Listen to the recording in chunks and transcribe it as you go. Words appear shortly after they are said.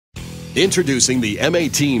Introducing the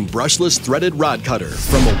M18 Brushless Threaded Rod Cutter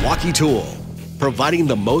from Milwaukee Tool, providing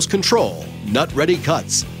the most control, nut-ready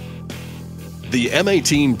cuts. The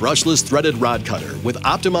M18 Brushless Threaded Rod Cutter with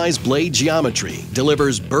optimized blade geometry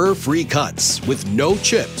delivers burr-free cuts with no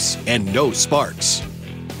chips and no sparks.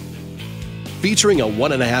 Featuring a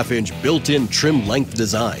 1.5-inch built-in trim length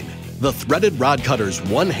design, the threaded rod cutter's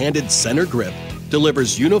one-handed center grip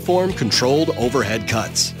delivers uniform, controlled overhead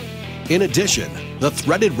cuts. In addition, the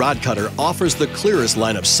threaded rod cutter offers the clearest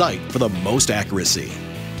line of sight for the most accuracy.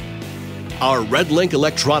 Our RedLink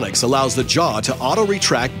electronics allows the jaw to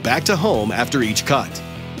auto-retract back to home after each cut.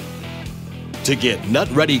 To get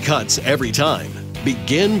nut-ready cuts every time,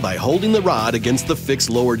 begin by holding the rod against the fixed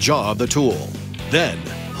lower jaw of the tool. Then,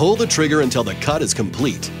 pull the trigger until the cut is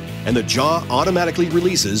complete, and the jaw automatically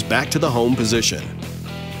releases back to the home position.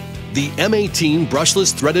 The M18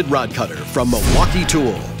 Brushless Threaded Rod Cutter from Milwaukee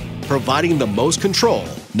Tool, providing the most control,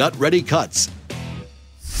 nut-ready cuts